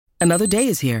Another day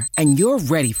is here, and you're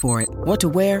ready for it. What to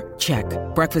wear? Check.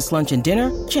 Breakfast, lunch, and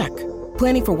dinner? Check.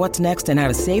 Planning for what's next and how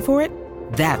to save for it?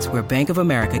 That's where Bank of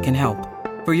America can help.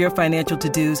 For your financial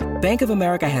to-dos, Bank of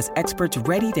America has experts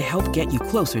ready to help get you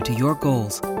closer to your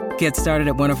goals. Get started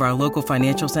at one of our local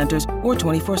financial centers or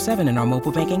 24/7 in our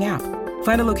mobile banking app.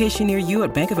 Find a location near you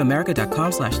at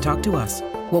bankofamerica.com/talktous.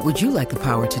 What would you like the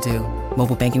power to do?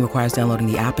 Mobile banking requires downloading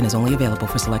the app and is only available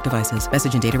for select devices.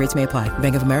 Message and data rates may apply.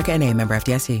 Bank of America N.A., member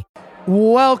FDIC.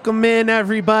 Welcome in,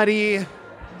 everybody.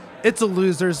 It's a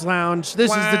Loser's Lounge.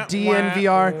 This is the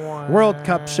DNVR World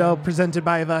Cup show presented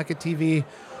by Vodka TV.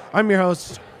 I'm your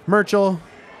host, Mitchell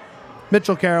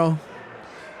Carroll,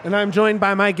 and I'm joined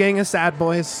by my gang of sad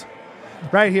boys.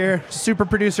 Right here, super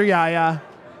producer Yaya.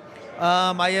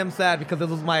 I am sad because this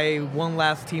was my one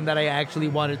last team that I actually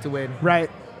wanted to win. Right,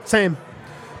 same.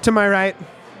 To my right,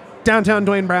 downtown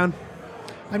Dwayne Brown.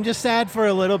 I'm just sad for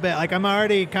a little bit. Like, I'm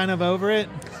already kind of over it.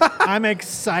 I'm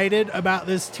excited about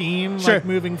this team, like,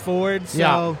 moving forward.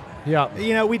 So,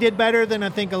 you know, we did better than I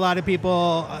think a lot of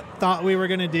people thought we were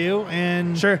going to do.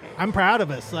 And I'm proud of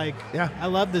us. Like, I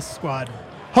love this squad.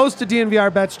 Host of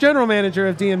DNVR Bets, general manager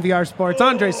of DNVR Sports,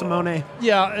 Andre Simone.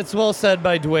 Yeah, it's well said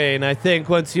by Dwayne. I think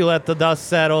once you let the dust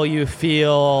settle, you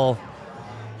feel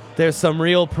there's some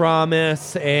real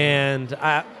promise. And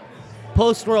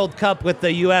post-World Cup with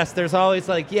the U.S., there's always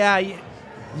like,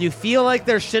 you feel like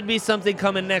there should be something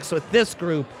coming next. With this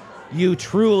group, you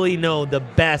truly know the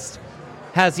best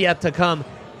has yet to come.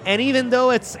 And even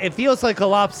though it feels like a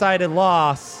lopsided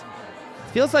loss,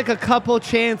 it feels like a couple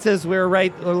chances we're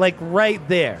right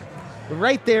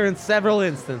there in several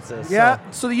instances. Yeah,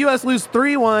 so the U.S. lose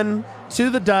 3-1 to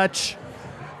the Dutch.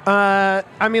 I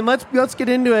mean, let's get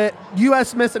into it.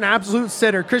 U.S. missed an absolute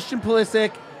sitter. Christian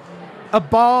Pulisic, a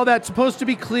ball that's supposed to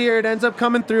be cleared, ends up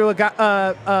coming through on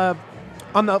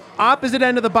the opposite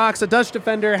end of the box. A Dutch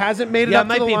defender hasn't made it up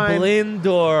to the line. Yeah, it might be Blind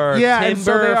or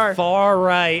Timber, far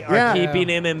right, are keeping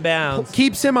him in bounds.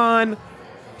 Keeps him on.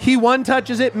 He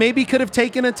one-touches it. Maybe could have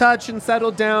taken a touch and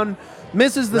settled down.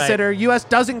 Misses the sitter. U.S.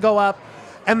 doesn't go up.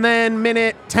 And then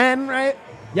minute 10, right?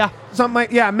 Yeah.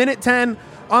 Minute 10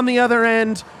 on the other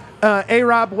end.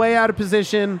 A-Rob way out of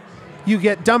position. You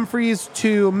get Dumfries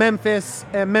to Memphis,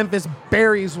 and Memphis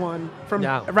buries one from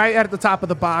right at the top of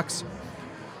the box.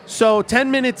 So 10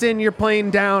 minutes in, you're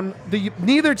playing down.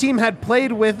 Neither team had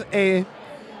played with a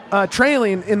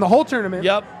trailing in the whole tournament.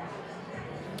 Yep.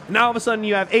 Now all of a sudden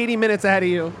you have 80 minutes ahead of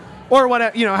you, or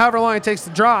whatever, however long it takes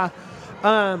to draw.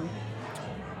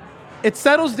 It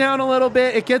settles down a little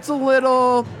bit. It gets a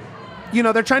little,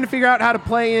 they're trying to figure out how to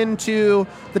play into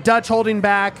the Dutch holding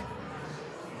back.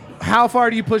 How far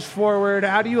do you push forward?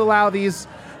 How do you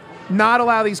not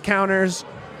allow these counters?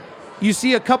 You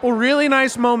see a couple really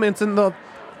nice moments from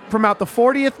about the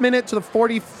 40th minute to the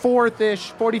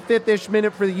 45th-ish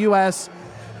minute for the U.S.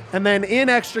 And then in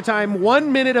extra time,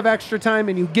 1 minute of extra time,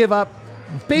 and you give up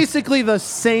basically the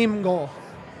same goal.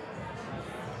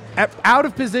 Out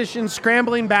of position,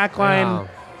 scrambling backline,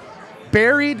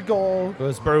 buried goal. It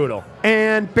was brutal.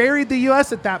 And buried the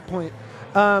U.S. at that point.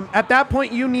 At that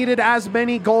point, you needed as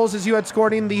many goals as you had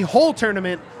scored in the whole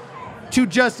tournament to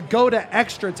just go to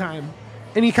extra time.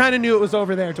 And you kind of knew it was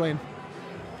over there, Dwayne.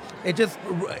 It just,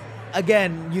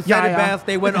 again, you said it best.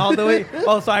 They went all the way.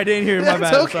 Oh, sorry, I didn't hear my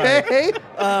bad. That's okay.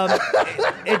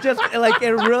 It just,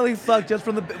 it really sucked just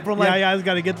from I've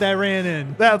got to get that ran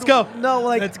in. Let's go. No,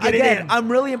 Let's get it in.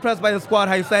 I'm really impressed by the squad,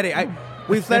 how you said it.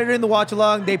 We said it in the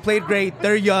watch-along. They played great.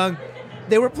 They're young.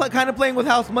 They were kind of playing with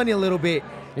house money a little bit.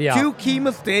 Yeah. 2 key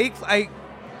mistakes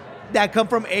that come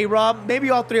from A-Rob. Maybe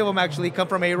all 3 of them actually come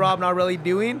from A-Rob not really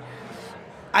doing.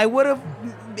 I would have,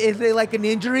 is it like an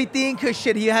injury thing? Because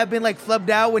he had been flubbed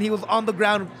out when he was on the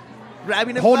ground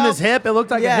grabbing himself. Holding his hip. It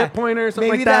looked like a hip pointer or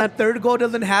something Maybe like that. Maybe that third goal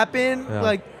doesn't happen.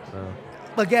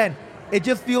 Again, it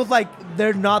just feels like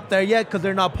they're not there yet because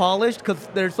they're not polished because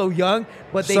they're so young.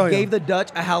 But they gave the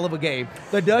Dutch a hell of a game.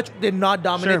 The Dutch did not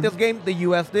dominate this game. The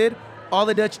U.S. did. All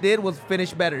the Dutch did was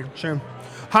finish better. Sure.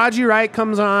 Haji Wright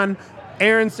comes on.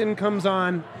 Aronson comes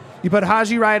on. You put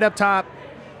Haji Wright up top.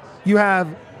 You have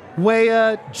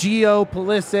Weah, Gio,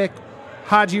 Pulisic,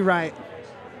 Haji Wright.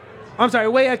 I'm sorry,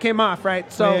 Weah came off, right?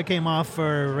 Weah came off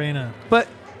for Reyna. But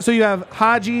so you have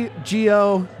Haji,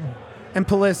 Gio, and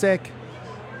Pulisic.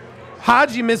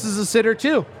 Haji misses a sitter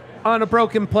too on a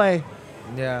broken play.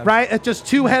 Yeah. Right? It's just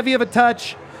too heavy of a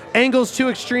touch. Angle's too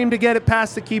extreme to get it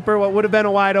past the keeper, what would have been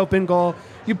a wide open goal.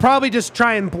 You probably just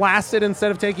try and blast it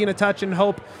instead of taking a touch and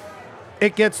hope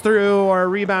it gets through or a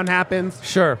rebound happens.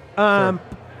 Sure.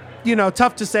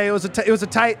 tough to say. It was a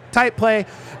tight play,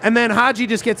 and then Haji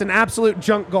just gets an absolute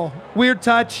junk goal. Weird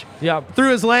touch,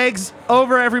 through his legs,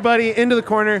 over everybody, into the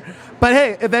corner. But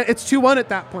hey, it's 2-1 at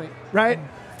that point, right?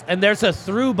 And there's a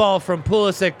through ball from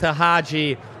Pulisic to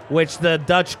Haji, which the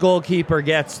Dutch goalkeeper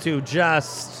gets to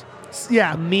just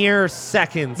a mere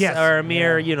seconds or a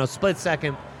mere split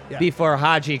second before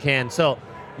Haji can. So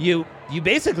you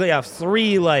basically have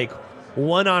 3 like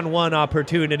one-on-one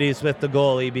opportunities with the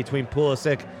goalie between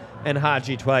Pulisic and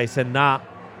Haji twice, and not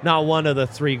one of the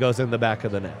 3 goes in the back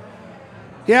of the net.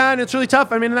 Yeah, and it's really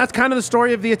tough. I mean, that's kind of the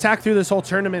story of the attack through this whole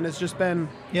tournament. It's just been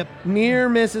near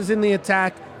misses in the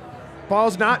attack.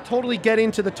 Balls not totally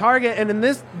getting to the target, and in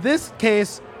this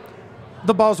case,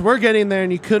 the balls were getting there,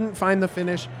 and you couldn't find the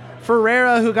finish.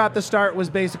 Ferreira, who got the start, was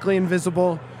basically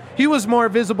invisible. He was more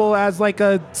visible as like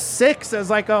a 6, as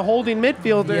like a holding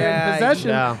midfielder in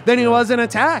possession than he was in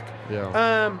attack.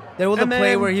 Yeah. There was a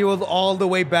play where he was all the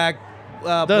way back.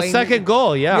 The second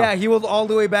goal, Yeah, he was all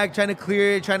the way back trying to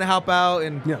clear it, trying to help out.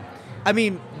 And I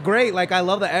mean, great. Like, I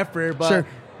love the effort, but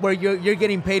where you're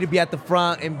getting paid to be at the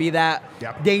front and be that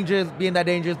dangerous, be in that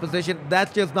dangerous position,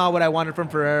 that's just not what I wanted from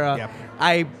Ferreira.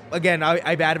 I've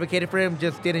advocated for him,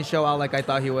 just didn't show out like I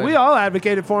thought he would. We all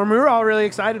advocated for him. We were all really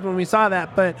excited when we saw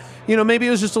that, but maybe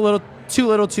it was just a little too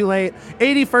late.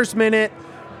 81st minute,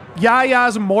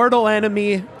 Yaya's mortal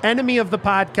enemy of the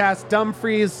podcast,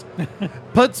 Dumfries,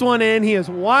 puts one in. He is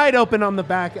wide open on the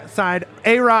back side.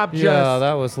 A-Rob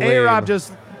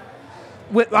just,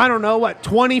 I don't know,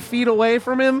 20 feet away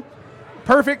from him.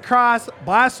 Perfect cross,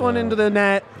 blasts one into the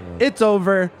net. It's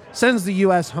over, sends the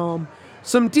U.S. home.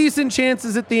 Some decent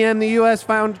chances at the end. The U.S.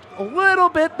 found a little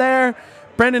bit there.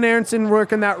 Brendan Aronson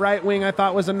working that right wing, I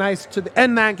thought was a nice to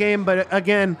end that game. But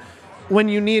again, when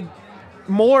you need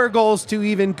more goals to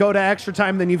even go to extra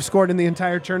time than you've scored in the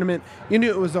entire tournament, you knew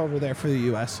it was over there for the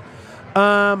U.S.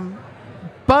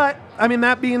 But, I mean,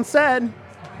 that being said,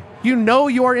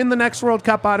 you're in the next World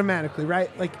Cup automatically, right?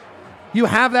 Like, you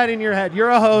have that in your head. You're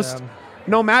a host.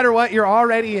 No matter what, you're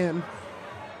already in.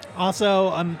 Also,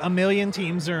 a million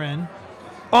teams are in.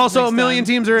 A million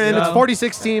teams are in. It's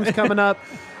 46 teams coming up.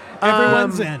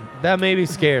 Everyone's in. That maybe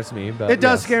scares me, but it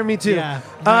does scare me too. Yeah,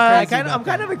 I'm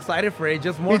kind of excited for it.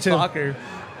 Just more soccer.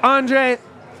 Andre,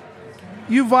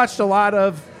 you've watched a lot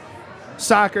of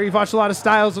soccer. You've watched a lot of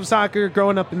styles of soccer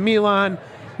growing up in Milan,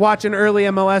 watching early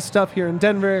MLS stuff here in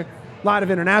Denver, a lot of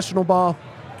international ball.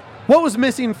 What was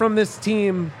missing from this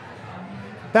team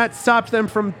that stopped them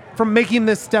from making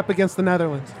this step against the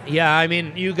Netherlands? Yeah, I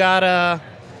mean, you gotta.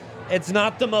 It's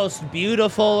not the most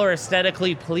beautiful or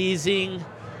aesthetically pleasing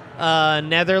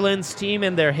Netherlands team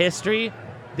in their history.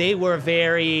 They were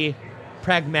very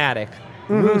pragmatic,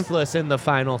 ruthless in the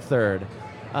final third.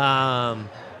 I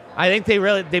think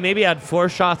they maybe had 4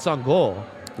 shots on goal.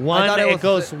 One, it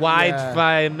goes wide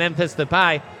by Memphis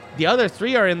Depay. The other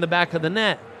 3 are in the back of the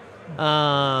net.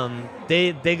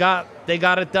 They got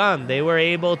it done. They were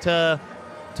able to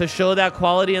show that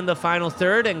quality in the final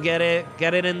third and get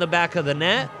it in the back of the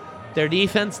net. Their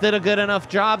defense did a good enough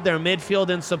job. Their midfield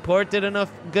and support did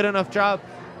good enough job.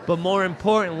 But more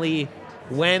importantly,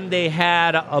 when they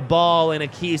had a ball in a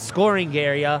key scoring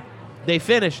area, they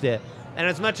finished it. And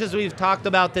as much as we've talked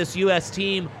about this U.S.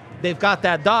 team, they've got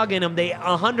that dog in them. They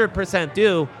 100%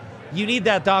 do. You need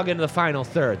that dog in the final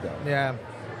third, though. Yeah.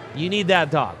 You need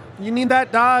that dog. You need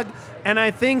that dog. And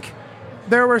I think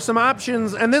there were some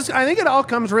options. And I think it all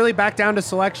comes really back down to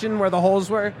selection, where the holes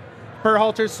were.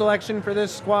 Berhalter's selection for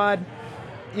this squad.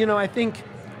 I think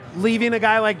leaving a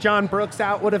guy like John Brooks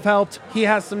out would have helped. He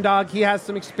has some dog. He has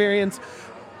some experience.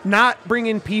 Not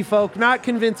bringing P-Folk, not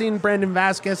convincing Brendan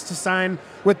Vasquez to sign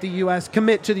with the U.S.,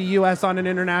 commit to the U.S. on an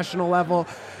international level.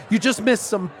 You just missed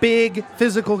some big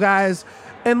physical guys.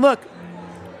 And look,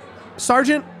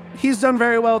 Sargent, he's done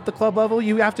very well at the club level.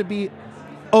 You have to be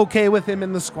okay with him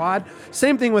in the squad.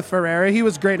 Same thing with Ferreira. He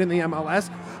was great in the MLS.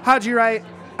 Haji Wright,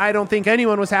 I don't think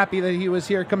anyone was happy that he was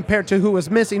here compared to who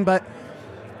was missing, but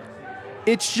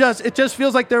it just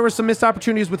feels like there were some missed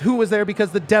opportunities with who was there,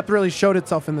 because the depth really showed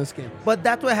itself in this game. But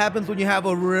that's what happens when you have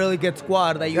a really good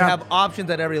squad, that you have options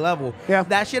at every level. Yeah.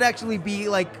 That should actually be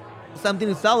like something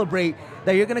to celebrate,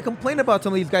 that you're going to complain about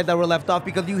some of these guys that were left off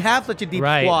because you have such a deep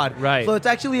squad. Right. So it's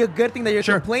actually a good thing that you're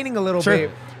complaining a little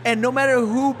bit. And no matter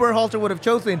who Berhalter would have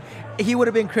chosen, he would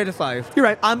have been criticized. You're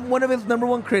right. I'm one of his number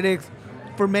one critics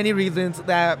for many reasons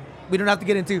that we don't have to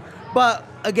get into. But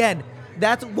again,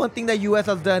 that's one thing that U.S.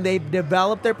 has done. They've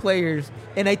developed their players,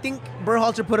 and I think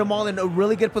Berhalter put them all in a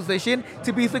really good position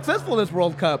to be successful in this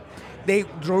World Cup. They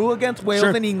drew against Wales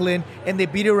and England, and they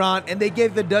beat Iran, and they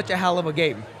gave the Dutch a hell of a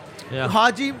game. Yeah.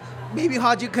 Haji, maybe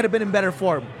Haji could have been in better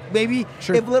form. Maybe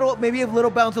if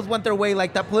little bounces went their way,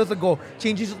 like that Pulisic goal,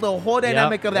 changes the whole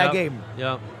dynamic of that game.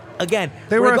 Yeah. Again,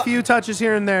 there were a few touches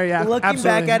here and there. Yeah, looking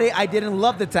absolutely. back at it, I didn't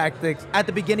love the tactics. At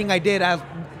the beginning, I did, as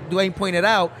Dwayne pointed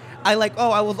out. I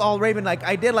was all Raven. Like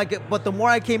I did like it, but the more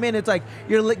I came in, it's like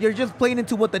you're just playing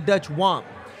into what the Dutch want.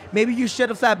 Maybe you should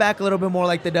have sat back a little bit more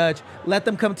like the Dutch, let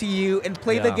them come to you, and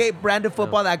play the brand of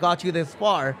football that got you this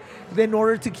far, in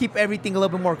order to keep everything a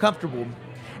little bit more comfortable.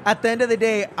 At the end of the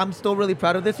day, I'm still really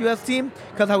proud of this U.S. team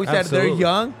because, how we said, they're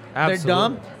young, they're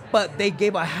dumb, but they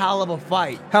gave a hell of a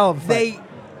fight.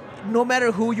 No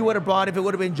matter who you would have brought, if it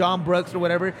would have been John Brooks or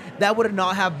whatever, that would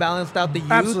not have balanced out the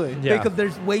youth because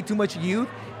there's way too much youth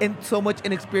and so much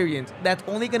inexperience. That's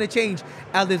only going to change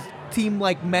as this team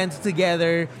mends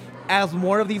together, as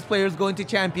more of these players go into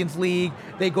Champions League,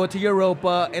 they go to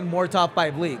Europa and more top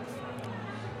 5 leagues.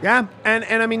 Yeah, and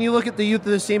I mean, you look at the youth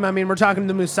of this team. I mean, we're talking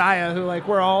to Musaya, who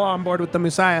we're all on board with the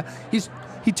Musaya.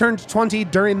 He turned 20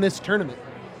 during this tournament.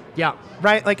 Yeah,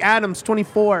 right. Adams,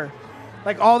 24.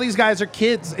 All these guys are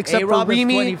kids, except for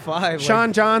Remy,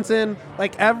 Sean Johnson,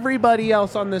 everybody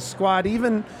else on this squad.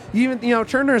 Even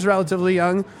Turner's relatively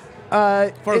young.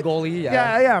 For a goalie,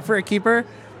 yeah, for a keeper.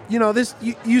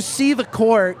 You see the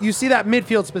core, you see that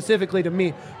midfield specifically to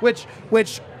me, which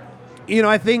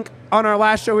I think on our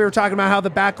last show we were talking about how the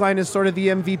back line is sort of the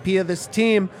MVP of this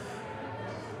team.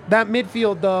 That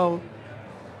midfield though,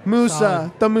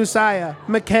 Musa, the Musaya,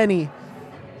 McKennie,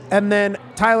 and then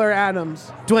Tyler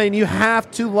Adams. Dwayne, you have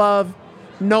to love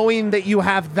knowing that you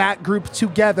have that group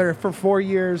together for 4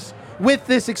 years with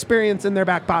this experience in their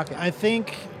back pocket. I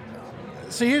think,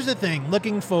 so here's the thing,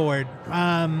 looking forward,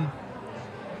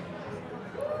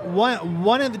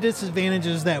 one of the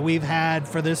disadvantages that we've had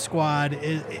for this squad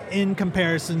is, in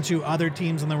comparison to other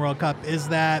teams in the World Cup, is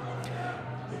that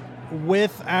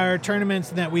with our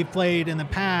tournaments that we've played in the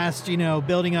past,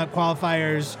 building up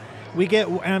qualifiers, we get,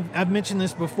 and I've mentioned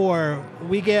this before,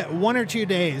 we get 1 or 2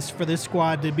 days for this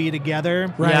squad to be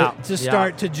together, to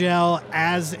start to gel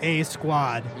as a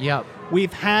squad. Yep.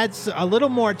 We've had a little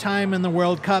more time in the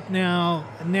World Cup now.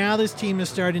 Now this team is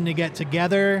starting to get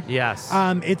together. Yes.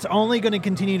 It's only going to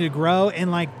continue to grow,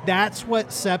 and that's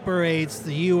what separates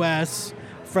the U.S.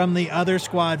 from the other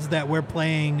squads that we're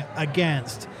playing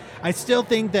against. I still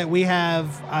think that we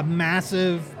have a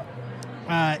massive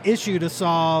issue to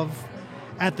solve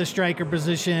at the striker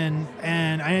position,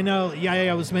 and I know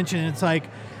Yaya was mentioning it's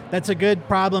that's a good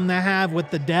problem to have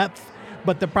with the depth,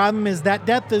 but the problem is that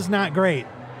depth is not great.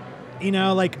 We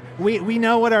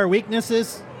know what our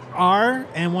weaknesses are,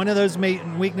 and one of those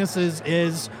weaknesses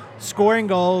is scoring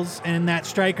goals in that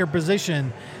striker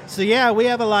position. So we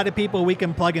have a lot of people we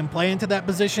can plug and play into that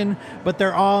position, but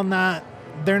they're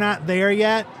not there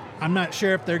yet. I'm not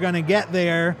sure if they're going to get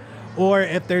there, or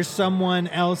if there's someone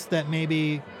else that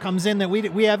maybe comes in that we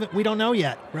don't know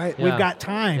yet. Right. We've got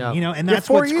time, and that's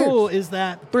what's cool is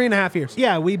that 3.5 years.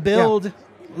 Yeah, we build,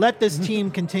 let this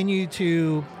team continue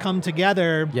to come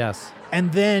together. Yes.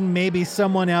 And then maybe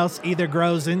someone else either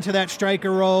grows into that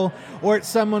striker role, or it's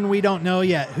someone we don't know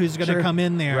yet who's going to come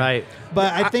in there. Right.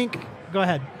 But I think. Go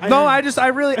ahead. I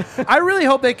really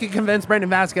hope they can convince Brendan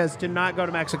Vasquez to not go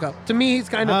to Mexico. To me, he's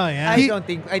kind of. Oh yeah.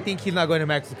 I think he's not going to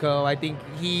Mexico. I think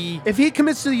if he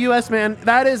commits to the U.S., man,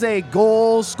 that is a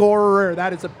goal scorer.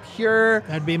 That is a pure.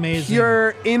 That'd be amazing.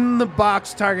 Pure in the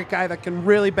box target guy that can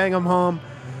really bang them home.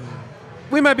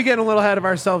 We might be getting a little ahead of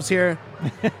ourselves here.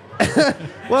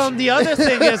 Well, the other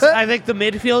thing is, I think the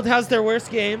midfield has their worst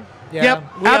game. Yeah. Yep,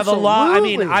 we have a lot. I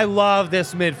mean, I love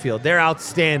this midfield. They're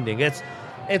outstanding.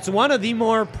 It's one of the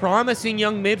more promising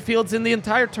young midfields in the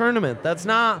entire tournament. That's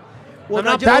not. Well,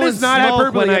 that is not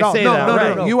hyperbole when at all.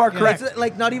 No. You are correct.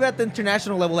 It's not even at the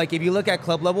international level. If you look at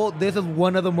club level, this is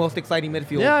one of the most exciting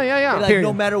midfields. Yeah.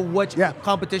 No matter what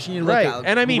competition you look at.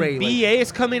 And I mean, BA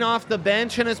is coming off the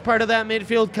bench and is part of that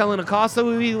midfield. Kellen Acosta,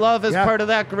 who we love, is part of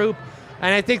that group.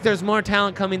 And I think there's more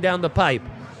talent coming down the pipe.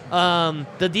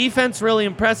 The defense really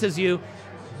impresses you.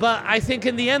 But I think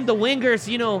in the end, the wingers,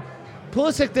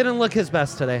 Pulisic didn't look his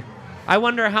best today. I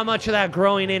wonder how much of that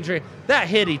growing injury, that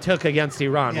hit he took against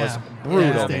Iran was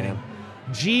brutal, man.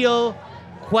 Gio,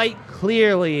 quite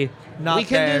clearly, we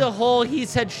can do the whole he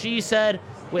said, she said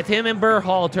with him and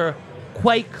Berhalter,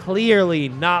 quite clearly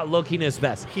not looking his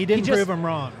best. He didn't prove him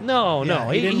wrong. No.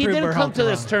 He didn't come to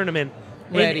this tournament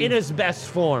in his best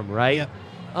form, right?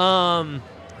 Yep.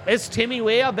 Is Timmy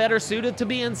Weah better suited to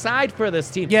be inside for this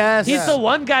team? Yes. He's the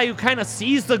one guy who kind of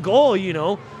sees the goal,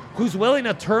 who's willing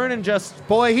to turn and just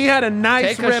Boy, he had a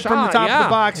nice rip from the top of the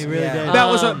box. He really did. That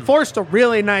was forced a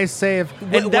really nice save.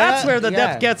 And that's where the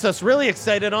depth gets us really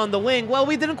excited on the wing. Well,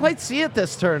 we didn't quite see it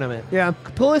this tournament. Yeah.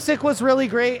 Pulisic was really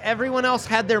great. Everyone else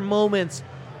had their moments.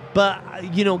 But,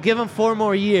 give him 4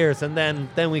 more years, and then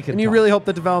we can And you talk. really hope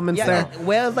the development's there.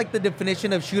 Whale's like the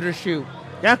definition of shoot or shoot.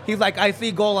 Yeah. He's like, I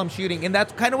see goal, I'm shooting. And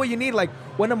that's kind of what you need. Like,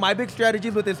 one of my big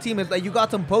strategies with this team is that you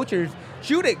got some poachers.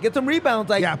 Shoot it. Get some rebounds.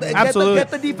 Like, absolutely.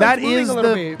 Get the defense moving a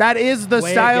little bit. That is the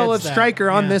Way style of against that. striker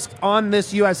on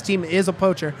this U.S. team is a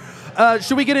poacher.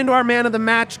 Should we get into our man of the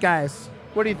match, guys?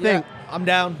 What do you think? I'm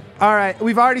down. All right.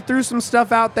 We've already threw some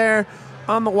stuff out there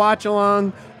on the watch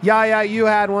along. Yeah, you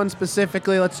had one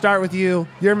specifically. Let's start with you.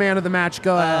 Your man of the match.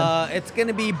 Go ahead. It's going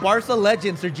to be Barca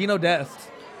legend, Sergino Dest.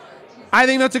 I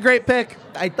think that's a great pick.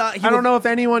 I don't know if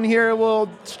anyone here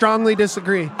will strongly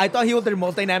disagree. I thought he was their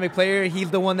most dynamic player. He's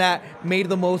the one that made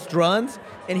the most runs,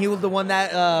 and he was the one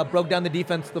that broke down the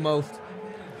defense the most.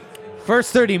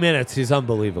 First 30 minutes, he's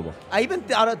unbelievable. I even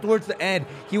thought it towards the end,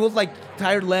 he was like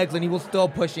tired legs, and he was still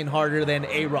pushing harder than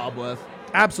A-Rob was.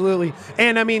 Absolutely.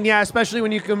 And, I mean, especially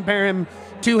when you compare him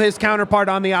to his counterpart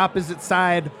on the opposite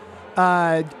side.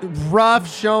 Rough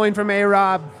showing from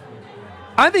A-Rob.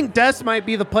 I think Des might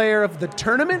be the player of the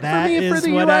tournament That for me is for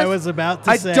the what U.S. I was about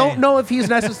to say. I don't know if he's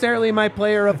necessarily my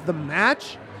player of the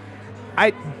match.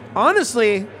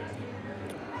 Honestly,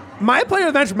 my player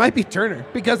of the match might be Turner,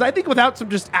 because I think without some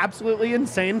just absolutely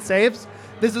insane saves,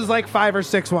 this is like 5 or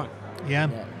 6-1. Yeah.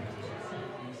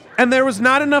 And there was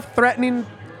not enough threatening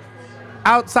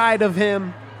outside of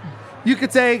him. You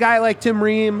could say a guy like Tim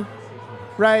Ream,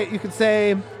 right? You could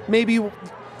say maybe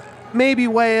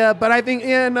Weah, but I think,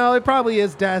 it probably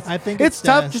is Des. I think it's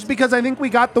tough Des. just because I think we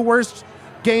got the worst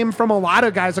game from a lot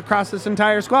of guys across this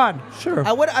entire squad. Sure.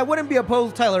 I wouldn't be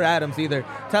opposed to Tyler Adams either.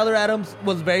 Tyler Adams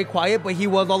was very quiet, but he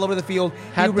was all over the field.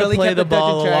 Had he really to play kept the Dutch in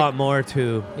ball a check. lot more,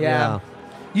 too. Yeah.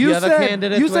 You have a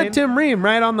candidate, you said Dwayne? Tim Ream,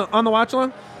 right, on the watch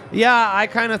along? Yeah, I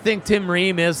kind of think Tim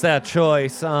Ream is that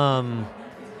choice.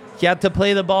 He had to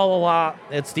play the ball a lot.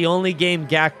 It's the only game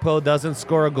Gakpo doesn't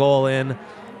score a goal in,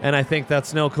 and I think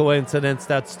that's no coincidence.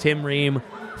 That's Tim Ream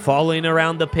falling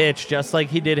around the pitch just like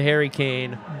he did Harry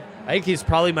Kane. I think he's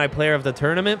probably my player of the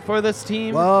tournament for this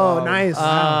team. Whoa, nice.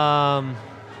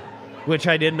 Which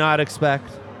I did not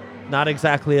expect. Not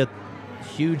exactly a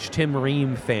huge Tim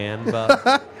Ream fan,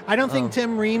 but I don't think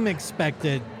Tim Ream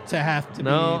expected to have to be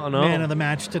man of the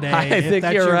match today. I think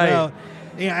that's you're your right. vote.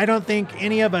 Yeah, I don't think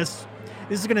any of us.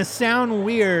 This is going to sound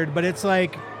weird, but it's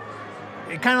like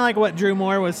kind of like what Drew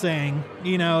Moore was saying.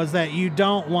 Is that you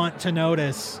don't want to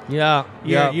notice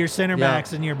your center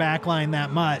backs and your back line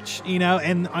that much.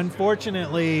 And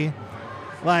unfortunately,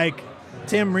 like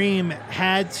Tim Ream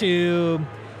had to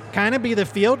kind of be the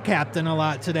field captain a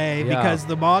lot today because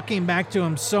the ball came back to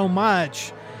him so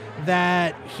much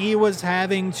that he was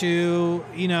having to,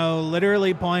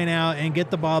 literally point out and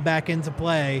get the ball back into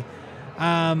play.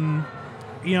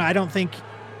 I don't think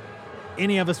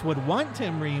any of us would want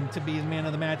Tim Ream to be the man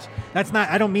of the match.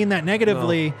 I don't mean that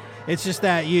negatively. No. It's just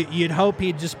that you'd hope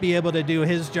he'd just be able to do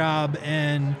his job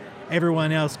and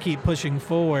everyone else keep pushing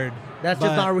forward. That's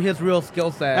just not his real skill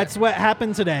set. That's what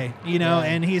happened today,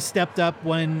 and he stepped up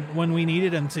when we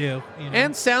needed him to.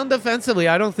 And sound defensively.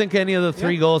 I don't think any of the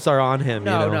 3 goals are on him.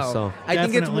 No. So. I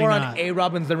think it's more not. on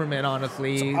A-Rob and Zimmerman,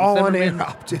 honestly. It's all on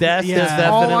A-Rob. Des is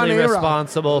definitely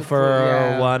responsible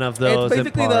for one of those. It's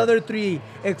basically the other 3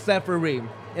 except for Ream,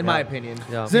 in my opinion.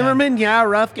 Yeah. Zimmerman,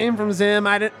 rough game from Zim.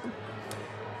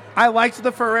 I liked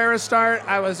the Ferreira start.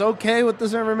 I was okay with the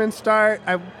Zimmerman start.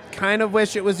 I kind of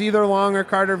wish it was either Long or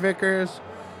Carter Vickers.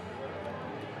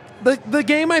 The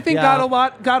game, I think,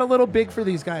 got a little big for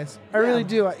these guys. I really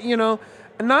do. I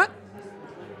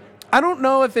don't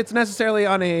know if it's necessarily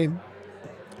on a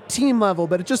team level,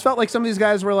 but it just felt like some of these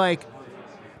guys were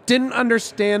didn't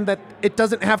understand that it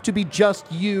doesn't have to be just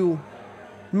you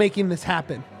making this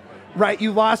happen, right?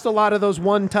 You lost a lot of those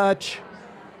one-touch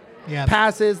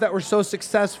passes that were so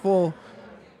successful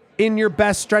in your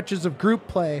best stretches of group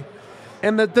play.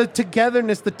 And the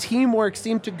togetherness, the teamwork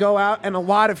seemed to go out, and a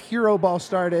lot of hero ball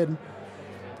started.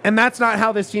 And that's not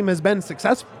how this team has been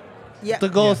successful. Yeah. The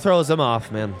goal throws them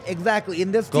off, man. Exactly.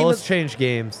 And this goals team change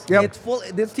games. Yep.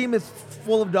 This team is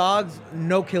full of dogs,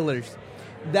 no killers.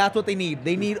 That's what they need.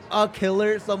 They need a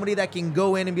killer, somebody that can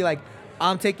go in and be like,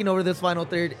 I'm taking over this final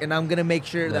third, and I'm going to make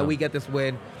sure that we get this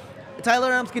win.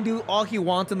 Tyler Adams can do all he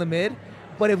wants in the mid,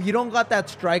 but if you don't got that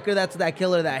striker, that's that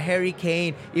killer, that Harry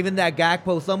Kane, even that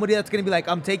Gakpo, somebody that's going to be like,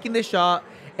 I'm taking this shot,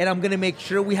 and I'm going to make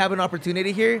sure we have an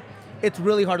opportunity here, it's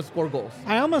really hard to score goals.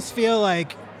 I almost feel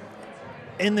like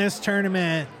in this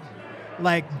tournament,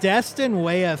 like Dest and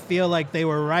Weah feel like they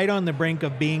were right on the brink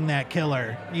of being that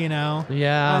killer, you know?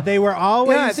 Yeah. They were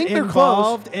always I think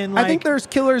involved they're close. in, like, I think there's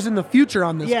killers in the future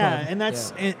on this club. and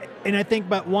that's and I think,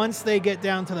 but once they get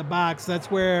down to the box, that's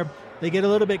where they get a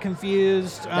little bit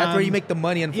confused. That's where you make the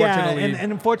money, unfortunately. Yeah,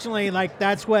 and unfortunately, like,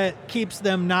 that's what keeps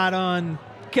them not on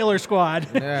Killer Squad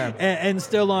and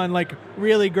still on, like,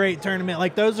 really great tournament.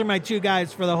 Like, those are my two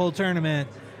guys for the whole tournament,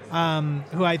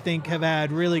 who I think have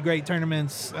had really great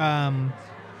tournaments. I'm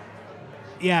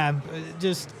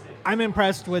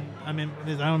impressed with, I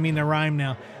don't mean to rhyme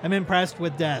now. I'm impressed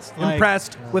with Dest. Like,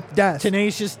 Impressed with Dest.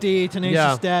 Tenacious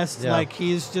Dest. Yeah. Like,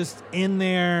 he's just in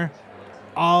there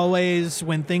always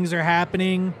when things are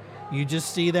happening. You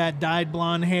just see that dyed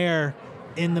blonde hair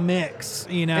in the mix,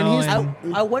 you know.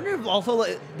 And I wonder if also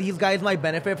these guys might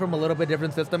benefit from a little bit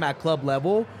different system at club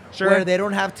level, where they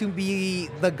don't have to be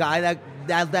the guy that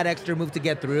has that extra move to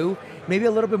get through. Maybe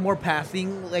a little bit more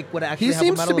passing, like would actually. He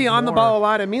seems to be on the ball a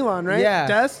lot at Milan, right? Yeah.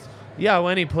 Dest? Yeah,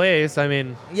 when he plays, I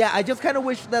mean. Yeah, I just kind of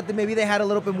wish that maybe they had a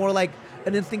little bit more like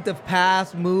an instinctive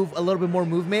pass, move, a little bit more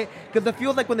movement. Because it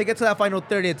feels like when they get to that final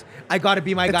third, it's, I got to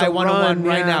be my guy one-on-one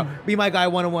right now. Be my guy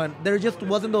one-on-one. There just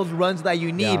wasn't those runs that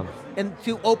you need. And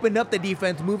to open up the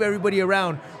defense, move everybody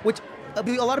around, which a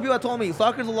lot of people have told me,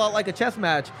 soccer's a lot like a chess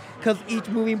match because each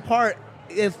moving part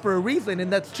is for a reason,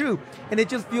 and that's true. And it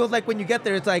just feels like when you get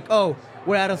there, it's like, oh,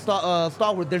 we're at a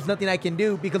stalwart. There's nothing I can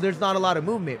do because there's not a lot of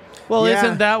movement. Well,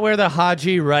 isn't that where the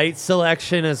Haji Wright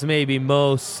selection is maybe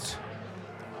most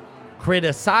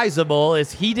criticizable,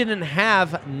 is he didn't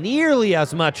have nearly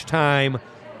as much time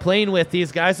playing with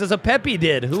these guys as a Pepe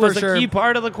did, who was a key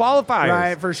part of the qualifiers.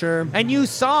 Right, for sure. And you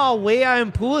saw Weah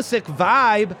and Pulisic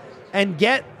vibe and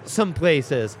get some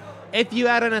places. If you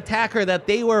had an attacker that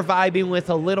they were vibing with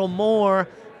a little more,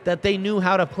 that they knew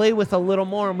how to play with a little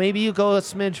more, maybe you go a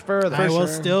smidge further. I will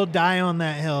still die on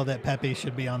that hill that Pepe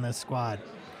should be on this squad.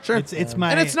 Sure. It's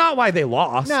my, and it's not why they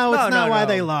lost. No, it's not why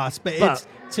they lost, but it's,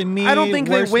 to me, I don't think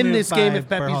they worst win move this game by if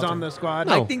Pepe's Berhalter. on the squad.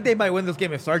 I think they might win this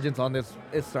game if Sargent's on this.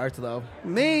 It starts though.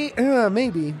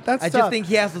 Maybe. That's I tough. just think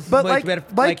he has a But much better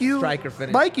striker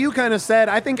finish. Like you kind of said,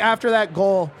 I think after that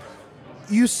goal,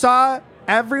 you saw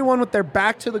everyone with their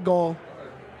back to the goal.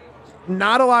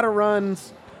 Not a lot of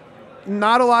runs.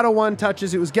 Not a lot of one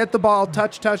touches. It was get the ball,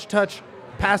 touch,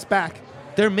 pass back.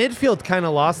 Their midfield kind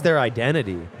of lost their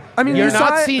identity. I mean, you're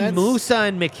not seeing Musa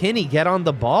and McKinney get on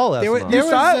the ball as much. You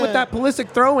saw it with that Pulisic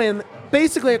throw in,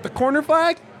 basically at the corner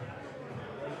flag.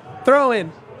 Throw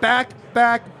in, back.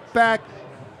 To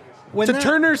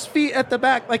Turner's feet at the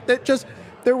back. Like that, just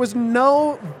there was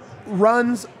no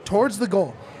runs towards the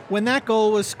goal. When that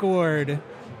goal was scored,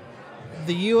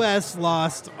 the U.S.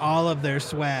 lost all of their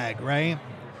swag, right?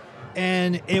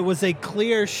 And it was a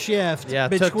clear shift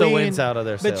between, took the winds out of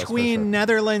their sails, between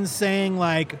Netherlands saying,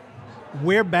 like,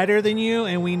 we're better than you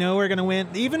and we know we're going to win.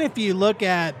 Even if you look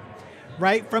at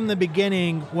right from the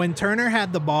beginning, when Turner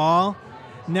had the ball,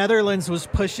 Netherlands was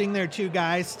pushing their two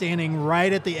guys standing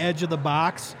right at the edge of the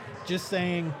box, just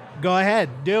saying, go ahead,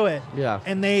 do it. Yeah.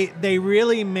 And they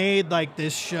really made like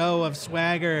this show of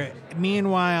swagger.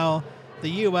 Meanwhile, the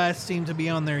U.S. seemed to be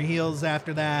on their heels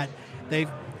after that. There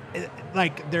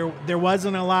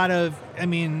wasn't a lot of, I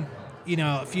mean, you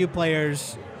know, a few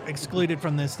players excluded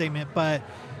from this statement, but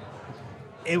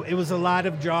it was a lot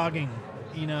of jogging.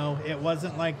 You know, it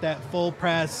wasn't like that full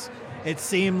press. It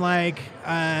seemed like,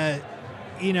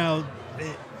 you know,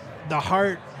 the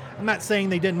heart, I'm not saying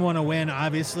they didn't want to win,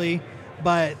 obviously,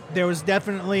 but there was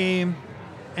definitely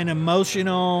an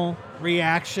emotional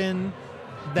reaction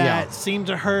that seemed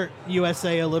to hurt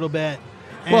USA a little bit.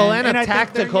 And a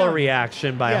tactical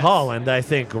reaction by Holland, I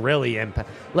think, really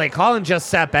impacted. Like, Holland just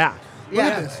sat back.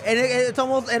 Yeah, and it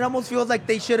almost feels like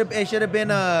it should have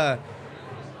been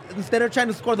instead of trying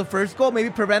to score the first goal, maybe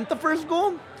prevent the first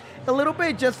goal a little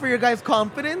bit just for your guys'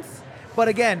 confidence. But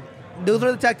again, those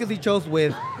are the tactics he chose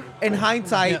with. In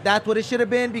hindsight, that's what it should have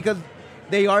been because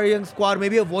they are a young squad.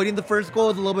 Maybe avoiding the first goal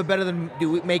is a little bit better than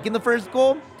making the first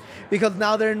goal because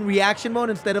now they're in reaction mode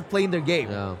instead of playing their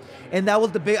game. Yeah. And that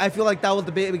was I feel like that was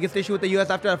the biggest issue with the U.S.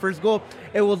 after that first goal.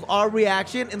 It was our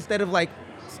reaction instead of like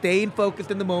staying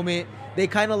focused in the moment. They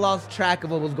kind of lost track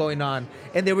of what was going on,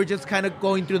 and they were just kind of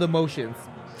going through the motions.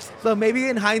 So maybe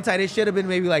in hindsight, it should have been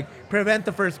maybe like prevent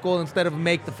the first goal instead of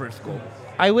make the first goal.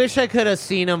 I wish I could have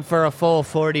seen him for a full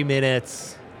 40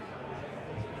 minutes,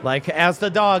 like as the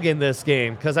dog in this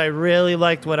game, because I really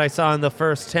liked what I saw in the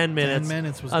first 10 minutes. 10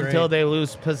 minutes was until great. They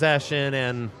lose possession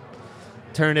and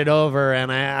turn it over.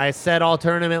 And I said all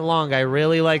tournament long, I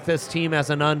really like this team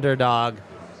as an underdog,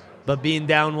 but being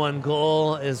down one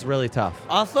goal is really tough.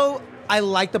 Also, I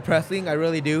like the pressing. I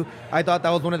really do. I thought that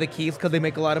was one of the keys because they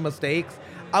make a lot of mistakes.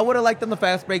 I would have liked on the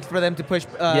fast breaks for them to push,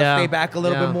 stay back a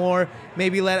little bit more.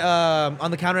 Maybe let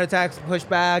on the counterattacks push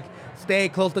back, stay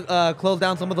close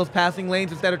down some of those passing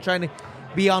lanes instead of trying to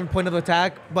be on point of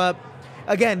attack. But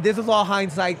again, this is all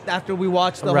hindsight after we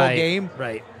watched the whole game.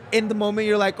 Right. In the moment,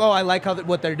 you're like, oh, I like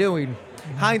what they're doing.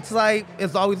 Hindsight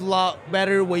is always a lot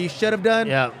better. What you should have done.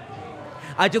 Yeah.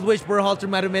 I just wish Berhalter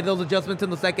might have made those adjustments in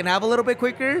the second half a little bit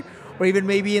quicker, or even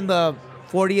maybe in the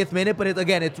 40th minute, but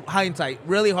it's hindsight.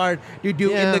 Really hard to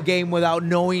do in the game without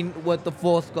knowing what the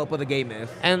full scope of the game is.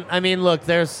 And I mean, look,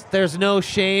 there's no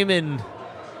shame in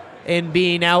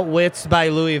being outwitsed by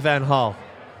Louis van Gaal.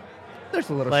 There's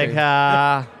a little shame.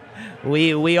 I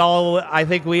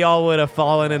think we all would have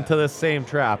fallen into the same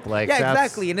trap.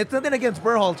 Exactly. And it's nothing against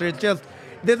Berhalter. It's just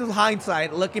this is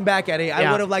hindsight. Looking back at it,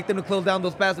 I would have liked them to close down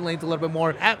those passing lanes a little bit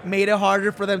more. Made it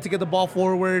harder for them to get the ball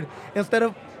forward instead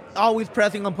of always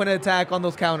pressing on point of attack on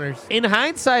those counters. In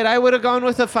hindsight, I would have gone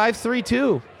with a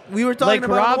 5-3-2. We were talking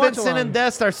about Robinson and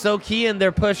Dest are so key in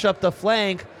their push up the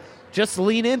flank. Just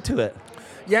lean into it.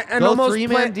 Yeah, and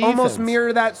almost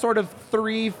mirror that sort of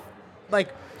three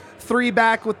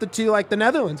back with the two like the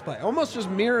Netherlands play. Almost just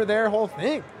mirror their whole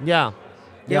thing. Yeah.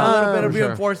 A little bit of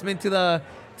reinforcement to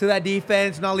that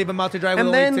defense, not leave them out to dry with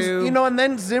only two. And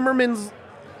then Zimmerman's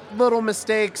little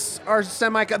mistakes are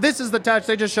this is the touch.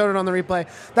 They just showed it on the replay.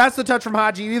 That's the touch from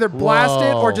Haji. You either blast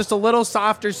it or just a little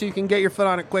softer so you can get your foot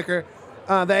on it quicker.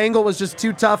 The angle was just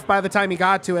too tough by the time he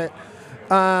got to it.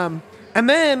 And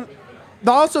then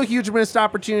the also huge missed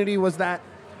opportunity was that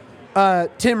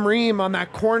Tim Ream on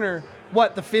that corner,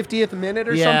 the 50th minute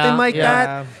or something like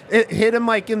that? It hit him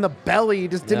in the belly. He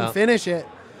just didn't finish it.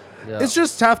 Yeah. It's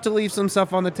just tough to leave some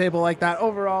stuff on the table like that.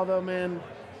 Overall, though, man,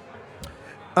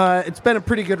 it's been a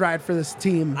pretty good ride for this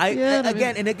team.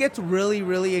 And it gets really,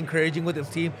 really encouraging with this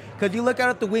team because you look out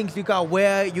at the wings, you got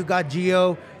Wea, you got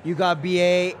Gio, you got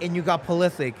BA, and you got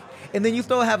Pulisic. And then you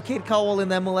still have Kate Cowell in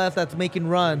the MLS that's making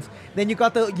runs. Then you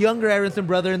got the younger Aronson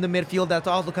brother in the midfield that's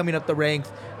also coming up the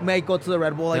ranks. Might go to the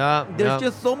Red Bull. There's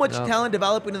just so much talent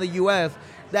developing in the U.S.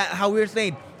 that how we were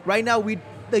saying, right now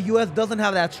the U.S. doesn't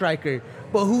have that striker.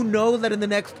 But who knows that in the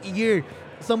next year,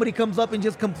 somebody comes up and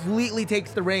just completely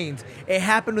takes the reins. It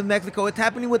happened with Mexico. It's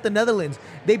happening with the Netherlands.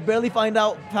 They barely found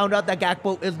out that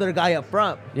Gakpo is their guy up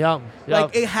front.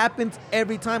 It happens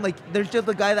every time. There's just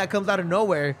a guy that comes out of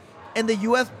nowhere. And the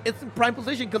U.S., it's in prime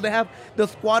position because they have the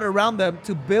squad around them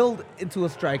to build into a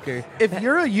striker. If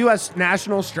you're a U.S.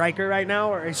 national striker right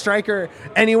now or a striker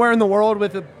anywhere in the world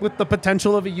with the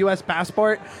potential of a U.S.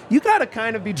 passport, you got to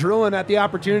kind of be drooling at the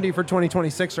opportunity for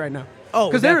 2026 right now. Oh,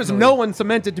 because there is no one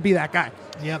cemented to be that guy.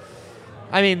 Yep.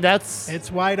 I mean, it's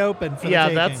wide open for the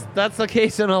taking. That's the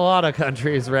case in a lot of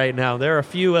countries right now. There are a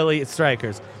few elite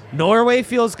strikers. Norway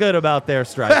feels good about their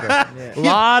striker. A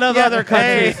lot of other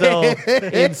countries, though,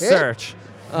 in search.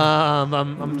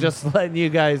 I'm just letting you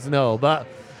guys know. But,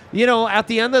 at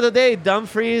the end of the day,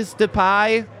 Dumfries,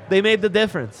 Depay, they made the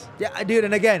difference. Yeah, dude,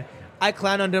 and again, I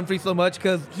clown on Dumfries so much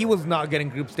because he was not getting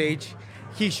group stage.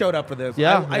 He showed up for this.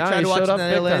 I tried to watch the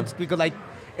Netherlands because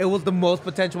it was the most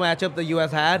potential matchup the U.S.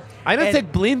 had. I didn't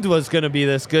think Blind was going to be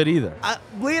this good either.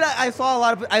 Blind, I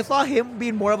saw him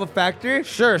being more of a factor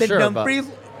than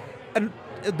Dumfries. And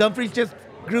Dumfries just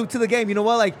grew to the game. You know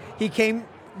what?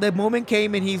 The moment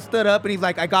came and he stood up and he's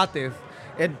like, I got this.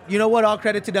 And you know what? All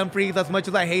credit to Dumfries. As much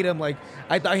as I hate him, I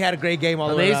thought he had a great game all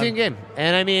the way around. Amazing game.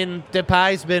 And I mean,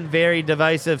 Depay's been very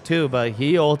divisive too, but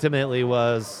he ultimately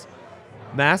was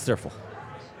masterful.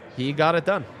 He got it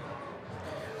done.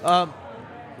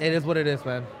 It is what it is,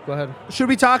 man. Go ahead. Should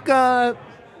we talk? Okay,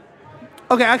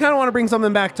 I kind of want to bring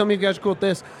something back. Tell me if you guys are cool with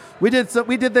this. We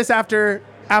did this after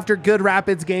good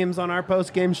Rapids games on our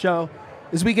post-game show,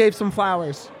 is we gave some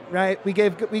flowers, right? We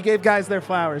gave guys their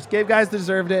flowers. Gave guys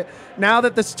deserved it. Now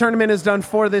that this tournament is done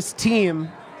for this team,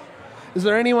 is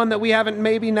there anyone that we haven't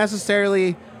maybe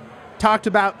necessarily talked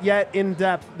about yet in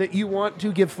depth that you want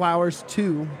to give flowers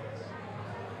to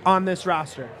on this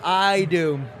roster? I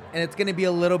do, and it's going to be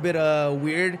a little bit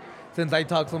weird since I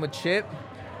talk so much shit.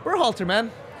 Berhalter,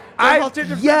 man. Berhalter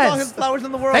deserves all his flowers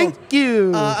in the world. Thank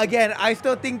you. Again, I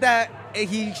still think that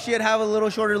he should have a little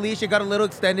shorter leash. It got a little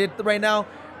extended right now.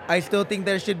 I still think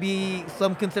there should be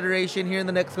some consideration here in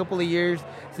the next couple of years.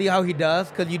 See how he does,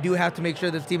 because you do have to make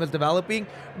sure this team is developing.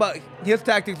 But his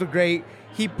tactics were great.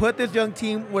 He put this young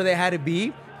team where they had to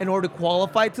be in order to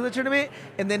qualify to the tournament.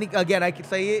 And then, again, I can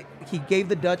say it, he gave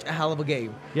the Dutch a hell of a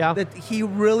game. Yeah. That he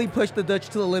really pushed the Dutch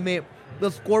to the limit. The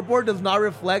scoreboard does not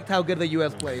reflect how good the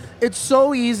U.S. played. It's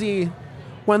so easy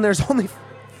when there's only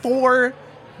 4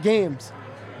 games,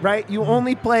 right? You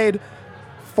only played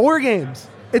 4 games.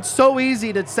 it's so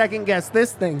easy to second guess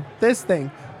this thing.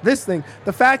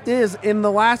 The fact is, in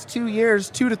the last 2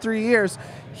 to 3 years,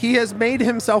 he has made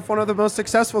himself one of the most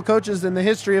successful coaches in the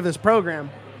history of this program.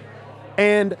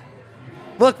 And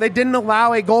look, they didn't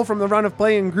allow a goal from the run of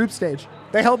play in group stage.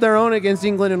 They held their own against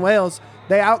England and Wales.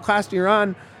 They outclassed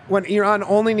Iran when Iran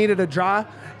only needed a draw.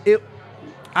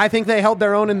 I think they held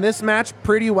their own in this match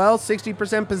pretty well.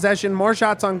 60% possession, more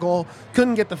shots on goal.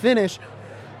 Couldn't get the finish.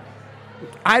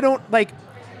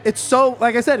 It's so,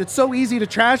 like I said, it's so easy to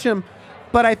trash him,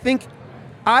 but I think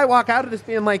I walk out of this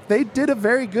being like, they did a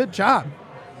very good job.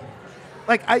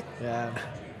 Yeah.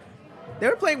 They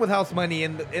were playing with house money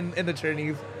in the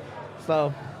tourneys,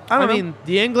 so. I mean,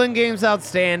 the England game's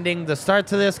outstanding. The start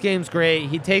to this game's great.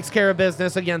 He takes care of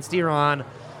business against Iran.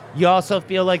 You also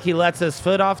feel like he lets his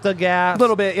foot off the gas. A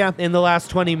little bit, yeah. In the last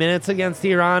 20 minutes against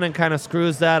Iran and kind of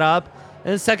screws that up.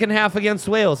 And the second half against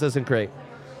Wales isn't great.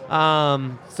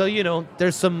 So,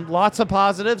 there's lots of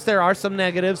positives. There are some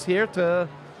negatives here to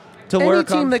work on. Any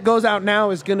team that goes out now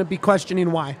is going to be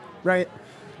questioning why, right?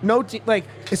 No team,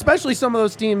 especially some of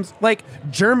those teams, like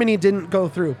Germany didn't go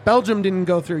through. Belgium didn't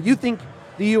go through. You think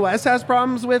the U.S. has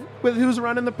problems with who's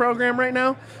running the program right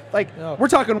now? We're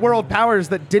talking world powers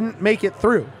that didn't make it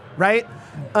through, right?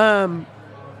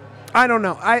 I don't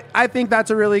know. I think that's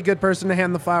a really good person to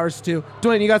hand the flowers to.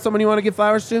 Dwayne, you got someone you want to give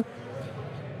flowers to?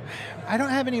 I don't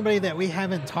have anybody that we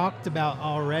haven't talked about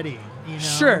already.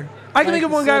 Sure. I can think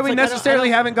of one guy we necessarily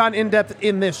haven't gone in-depth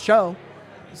in this show.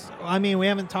 I mean, we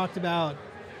haven't talked about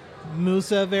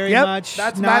Musa very much.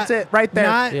 That's it right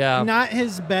there. Not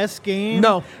his best game.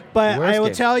 No. But I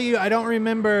will tell you, I don't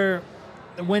remember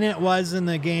when it was in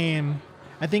the game.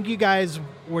 I think you guys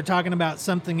were talking about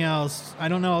something else. I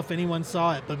don't know if anyone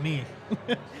saw it but me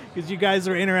because you guys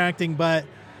were interacting. But,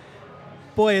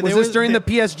 boy, was this during the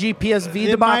PSG PSV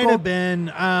debacle? It might have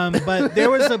been. But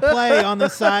there was a play on the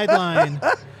sideline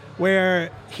where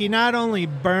he not only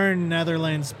burned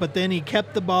Netherlands, but then he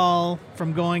kept the ball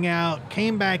from going out,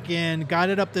 came back in, got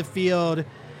it up the field.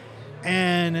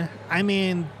 And, I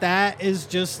mean, that is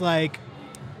just like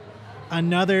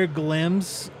another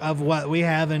glimpse of what we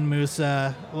have in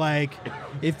Musa. Like,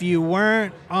 if you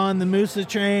weren't on the Musa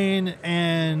train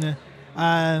and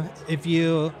if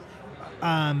you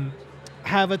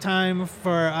have a time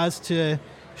for us to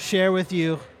share with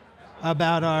you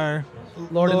about our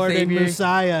Lord and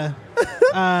Messiah,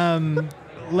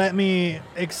 let me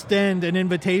extend an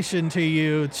invitation to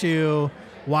you to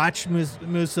watch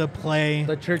Musa play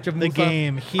the Church of the Musa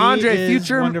game. He Andre,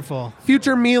 is wonderful.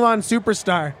 Future Milan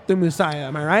superstar, the Messiah.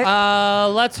 Am I right?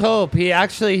 Let's hope. He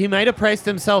might have priced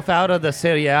himself out of the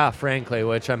Serie A, frankly,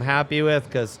 which I'm happy with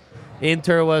because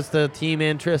Inter was the team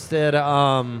interested.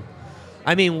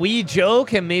 I mean, we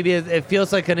joke, and maybe it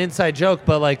feels like an inside joke,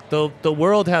 but like the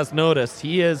world has noticed.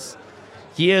 He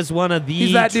is one of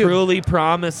the truly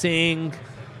promising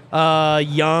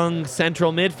young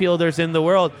central midfielders in the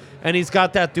world, and he's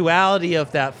got that duality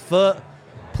of that foot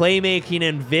playmaking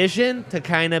and vision to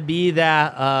kind of be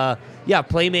that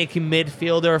playmaking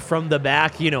midfielder from the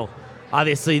back.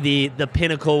 Obviously the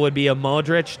pinnacle would be a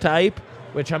Modric type,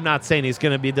 which I'm not saying he's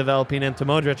going to be developing into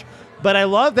Modric. But I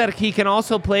love that he can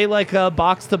also play like a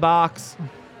box-to-box,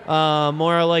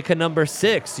 more like a number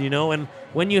 6, And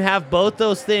when you have both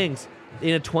those things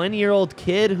in a 20-year-old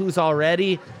kid who's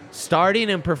already starting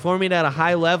and performing at a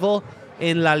high level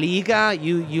in La Liga,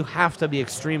 you have to be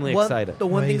extremely excited. The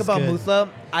one thing about Musa,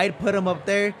 I'd put him up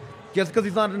there just because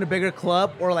he's not in a bigger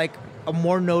club or like a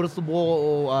more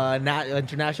noticeable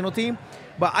international team.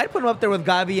 But I'd put him up there with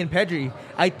Gavi and Pedri.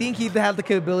 I think he has the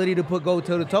capability to go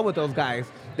toe-to-toe with those guys.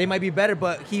 They might be better,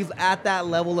 but he's at that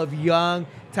level of young,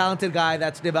 talented guy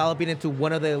that's developing into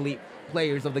one of the elite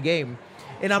players of the game.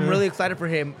 And I'm really excited for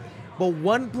him. But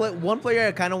one player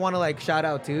I kind of want to like shout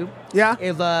out to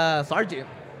is Sargent.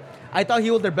 I thought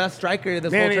he was their best striker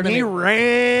this whole tournament. He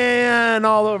ran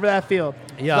all over that field.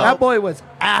 Yeah. That boy was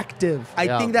active.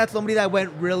 I think that's somebody that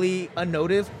went really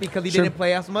unnoticed because he didn't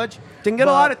play as much. Didn't get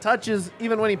a lot of touches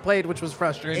even when he played, which was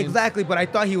frustrating. Exactly, but I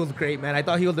thought he was great, man. I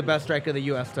thought he was the best striker the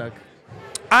U.S. took.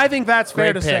 I think that's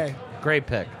fair to say. Great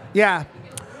pick. Yeah.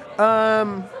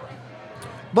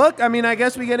 Look, I mean, I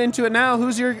guess we get into it now.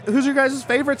 Who's your guys'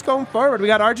 favorites going forward? We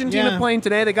got Argentina playing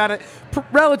today. They got a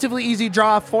relatively easy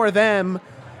draw for them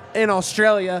in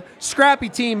Australia. Scrappy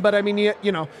team, but I mean,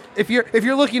 you know, if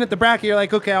you're looking at the bracket, you're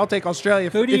like, okay, I'll take Australia.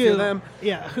 Who do you them?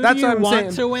 Yeah, who do you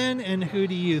want to win, and who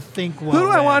do you think will? Who do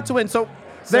I want to win? So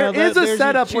there is a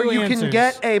setup where you can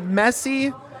get a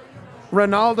Messi,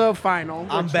 Ronaldo final.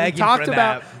 I'm begging for that.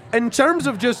 About in terms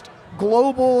of just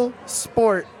global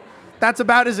sport. That's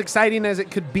about as exciting as it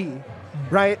could be,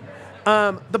 right?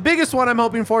 The biggest one I'm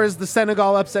hoping for is the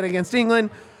Senegal upset against England.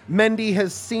 Mendy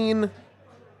has seen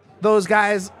those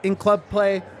guys in club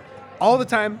play all the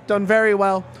time, done very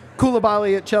well.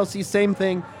 Koulibaly at Chelsea, same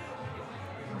thing.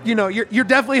 You know, you're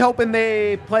definitely hoping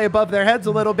they play above their heads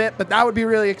a little bit, but that would be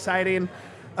really exciting.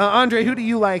 Andre, who do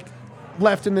you like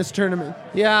left in this tournament?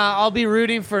 Yeah, I'll be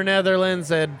rooting for Netherlands.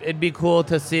 It'd be cool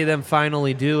to see them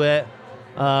finally do it.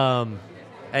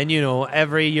 And, you know,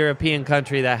 every European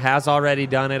country that has already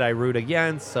done it, I root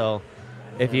against. So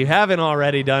if you haven't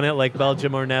already done it, like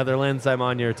Belgium or Netherlands, I'm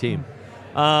on your team.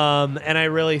 And I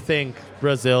really think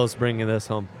Brazil's bringing this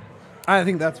home. I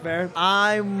think that's fair.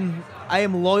 I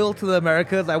am loyal to the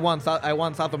Americas. I want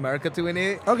South America to win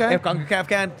it. Okay. If CONCACAF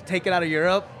can't take it out of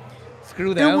Europe,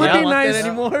 screw them. It would I be don't want nice. that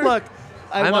anymore. Look,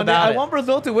 I want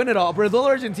Brazil to win it all. Brazil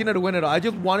or Argentina to win it all. I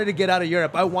just wanted to get out of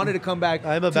Europe. I wanted to come back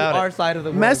to our side of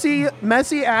the world.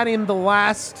 Messi adding the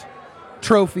last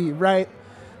trophy, right?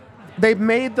 They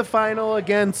made the final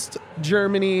against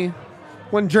Germany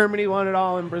when Germany won it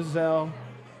all in Brazil.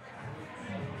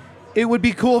 It would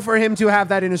be cool for him to have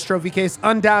that in his trophy case.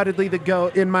 Undoubtedly the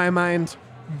GOAT in my mind.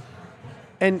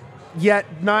 And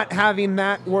yet not having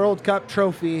that World Cup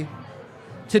trophy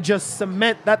to just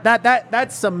cement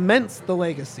that cements the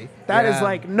legacy. That is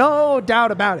like no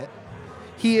doubt about it.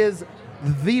 He is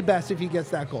the best if he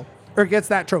gets that goal or gets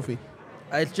that trophy.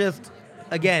 It's just,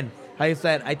 again, how you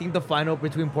said, I think the final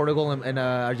between Portugal and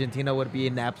Argentina would be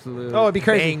an absolute it'd be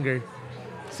crazy. banger.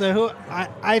 So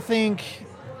I think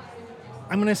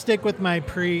I'm going to stick with my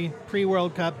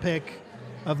pre-World Cup pick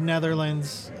of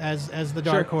Netherlands as the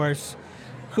dark horse.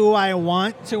 Who I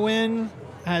want to win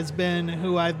has been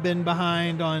who I've been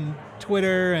behind on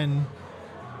Twitter and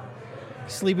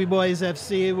Sleepy Boys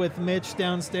FC with Mitch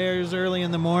downstairs early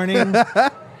in the morning.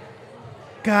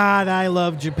 God, I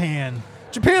love Japan.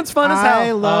 Japan's fun as hell.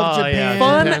 I love Japan. Yeah.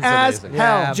 Fun Japan's as amazing.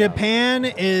 hell.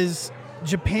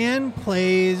 Japan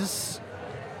plays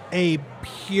a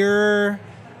pure,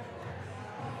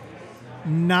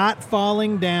 not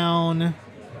falling down,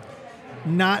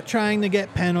 not trying to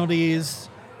get penalties,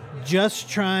 just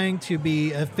trying to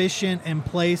be efficient and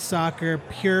play soccer,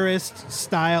 purest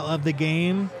style of the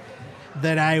game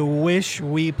that I wish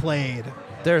we played.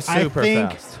 They're super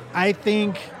fast. I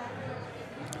think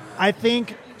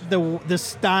the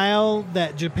style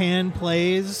that Japan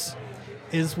plays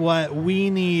is what we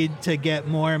need to get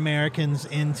more Americans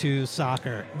into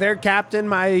soccer. Their captain,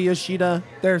 Maya Yoshida,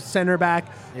 their center back,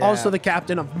 also the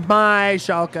captain of my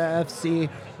Schalke FC.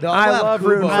 I love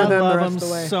rooting for them the rest of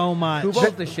the way. So much.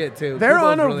 Kubo's the shit, too. They're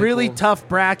Kubo's on a really cool. tough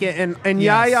bracket, and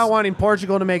Yaya wanting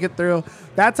Portugal to make it through.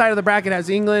 That side of the bracket has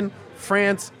England,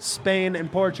 France, Spain, and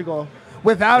Portugal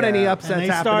without any upsets and they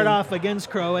happening. start off against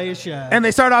Croatia. And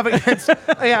they start off against,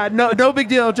 no big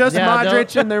deal. Just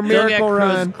Modric and their miracle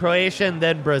run. Croatia and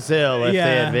then Brazil if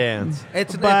they advance.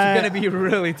 It's going to be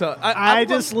really tough. I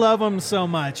just love them so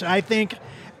much. I think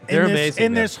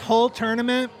in this whole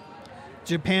tournament,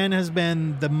 Japan has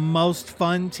been the most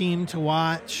fun team to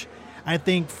watch. I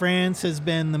think France has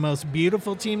been the most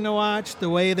beautiful team to watch. The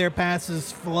way their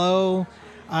passes flow,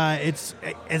 it's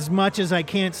as much as I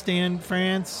can't stand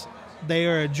France, they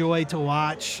are a joy to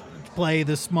watch play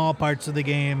the small parts of the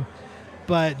game.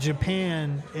 But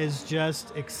Japan is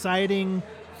just exciting,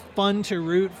 fun to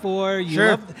root for.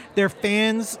 Love, their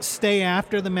fans stay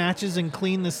after the matches and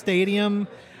clean the stadium.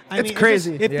 It's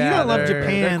crazy. If you don't love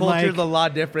Japan, their culture's a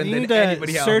lot different you than need to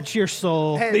anybody else. search your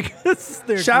soul because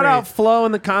they're Shout great. out Flo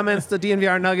in the comments, the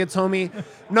DNVR Nuggets homie.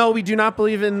 No, we do not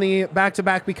believe in the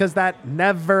back-to-back because that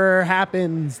never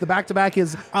happens. The back-to-back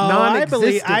is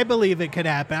non-existent. I believe it could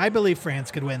happen. I believe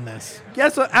France could win this.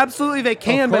 Yes, absolutely they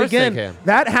can. But again,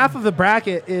 that half of the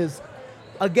bracket is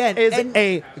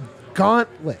a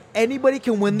gauntlet. Anybody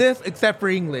can win this except for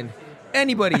England.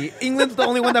 Anybody. England's the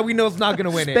only one that we know is not going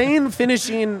to win it. Spain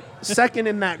finishing second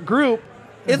in that group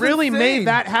really made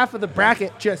that half of the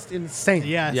bracket just insane.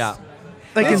 Yes. Yeah.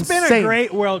 Like it's insane. been a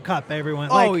great World Cup, everyone.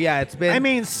 Oh, yeah, it's been. I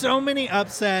mean, so many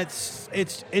upsets.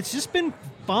 It's just been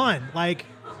fun. Like,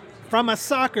 from a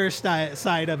soccer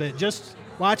side of it, just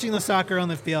watching the soccer on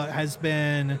the field has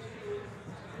been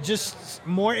just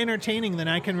more entertaining than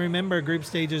I can remember group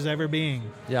stages ever being.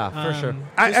 Yeah, for sure.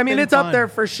 I mean, it's up there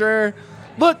for sure.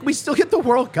 Look, we still get the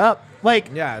World Cup.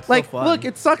 It's so fun. Look,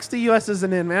 it sucks the U.S.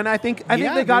 isn't in, man. I think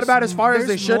they got about as far as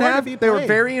they should have. They were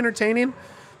very entertaining,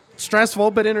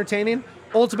 stressful but entertaining.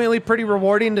 Ultimately, pretty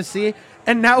rewarding to see.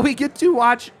 And now we get to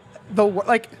watch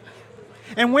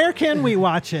And where can we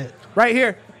watch it? Right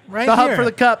here. Right the here. hub for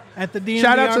the cup. At the DNVR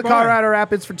Shout out to bar. Colorado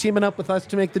Rapids for teaming up with us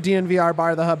to make the DNVR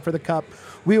bar the hub for the cup.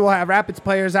 We will have Rapids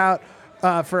players out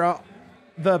for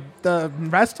the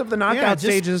rest of the knockout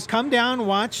stages. Come down,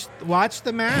 watch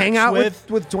the match. Hang out with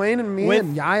Dwayne and me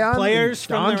and Yaya, players and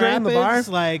from Andre the in the bar. Rapids.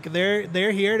 Like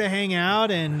they're here to hang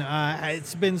out, and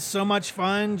it's been so much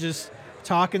fun just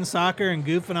talking soccer and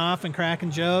goofing off and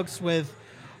cracking jokes with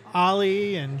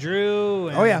Ollie and Drew.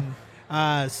 And,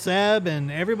 Seb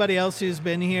and everybody else who's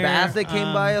been here. Bassett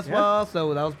came by as well,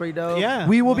 so that was pretty dope. Yeah,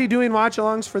 we will be doing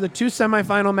watch-alongs for the 2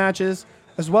 semifinal matches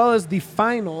as well as the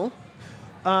final.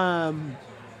 I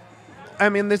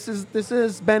mean, this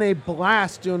has been a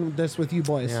blast doing this with you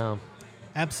boys. Yeah,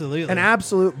 absolutely, an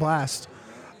absolute blast.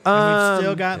 And we've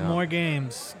still got more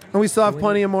games, and we still have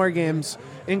plenty of more games,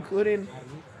 including.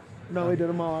 No, we did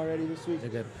them all already this week.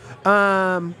 they're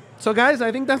good. So, guys,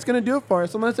 I think that's going to do it for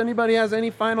us. Unless anybody has any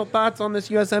final thoughts on this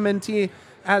USMNT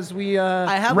as we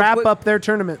wrap up their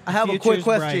tournament. I have a Future's quick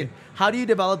question. bright. How do you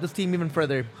develop this team even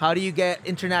further? How do you get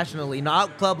internationally,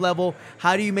 not club level?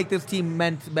 How do you make this team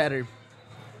meant better?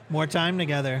 more time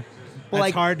together. Well,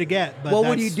 That's hard to get. But what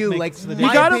would you do? Like, you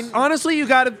gotta honestly, you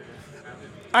gotta.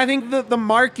 I think the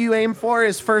mark you aim for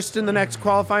is first in the next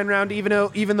qualifying round, even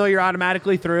though you're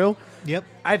automatically through. Yep.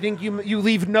 I think you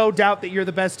leave no doubt that you're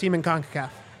the best team in CONCACAF.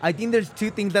 I think there's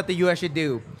 2 things that the U.S. should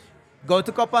do. Go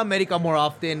to Copa America more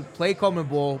often, play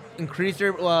CONMEBOL, increase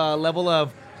your level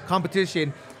of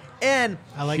competition, and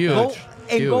I like Huge.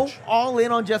 go all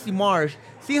in on Jesse Marsh.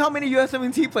 See how many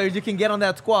USMNT players you can get on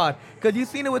that squad. Because you've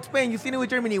seen it with Spain, you've seen it with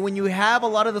Germany. When you have a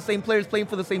lot of the same players playing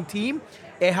for the same team,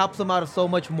 it helps them out so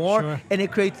much more, Sure. and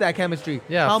it creates that chemistry.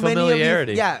 Yeah, how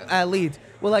familiarity. Many of these, at Leeds.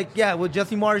 Well, with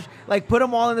Jesse Marsh, put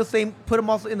them all in the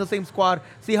same squad.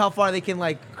 See how far they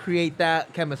can create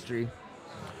that chemistry.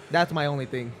 That's my only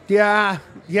thing. Yeah.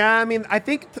 I mean, I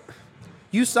think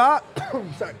you saw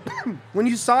sorry, when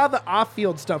you saw the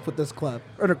off-field stuff with this club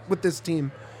or with this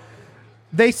team,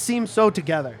 they seem so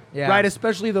together, right?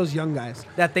 Especially those young guys.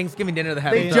 That Thanksgiving dinner they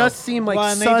had. They just seem like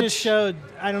and such. they just showed.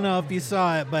 I don't know if you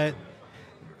saw it, but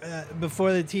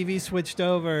before the TV switched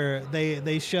over,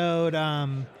 they showed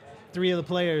 3 of the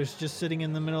players just sitting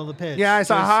in the middle of the pitch. Yeah, I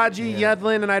saw Haji,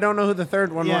 Yedlin, and I don't know who the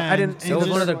third one was. I didn't. It was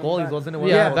one of their goalies, wasn't it?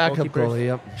 Yeah, backup goalie.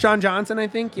 Yep. Sean Johnson, I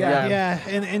think. Yeah,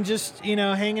 and just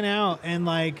hanging out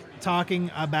and talking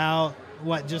about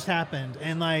what just happened,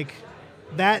 and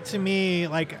that to me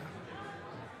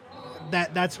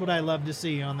that's what I love to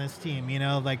see on this team.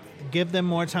 Give them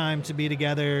more time to be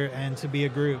together and to be a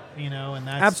group. And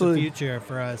that's Absolutely. the future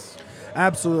for us.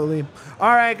 Absolutely.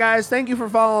 All right, guys. Thank you for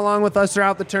following along with us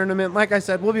throughout the tournament. Like I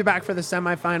said, we'll be back for the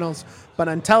semifinals. But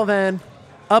until then,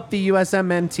 up the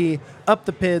USMNT, up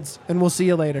the PIDs, and we'll see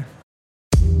you later.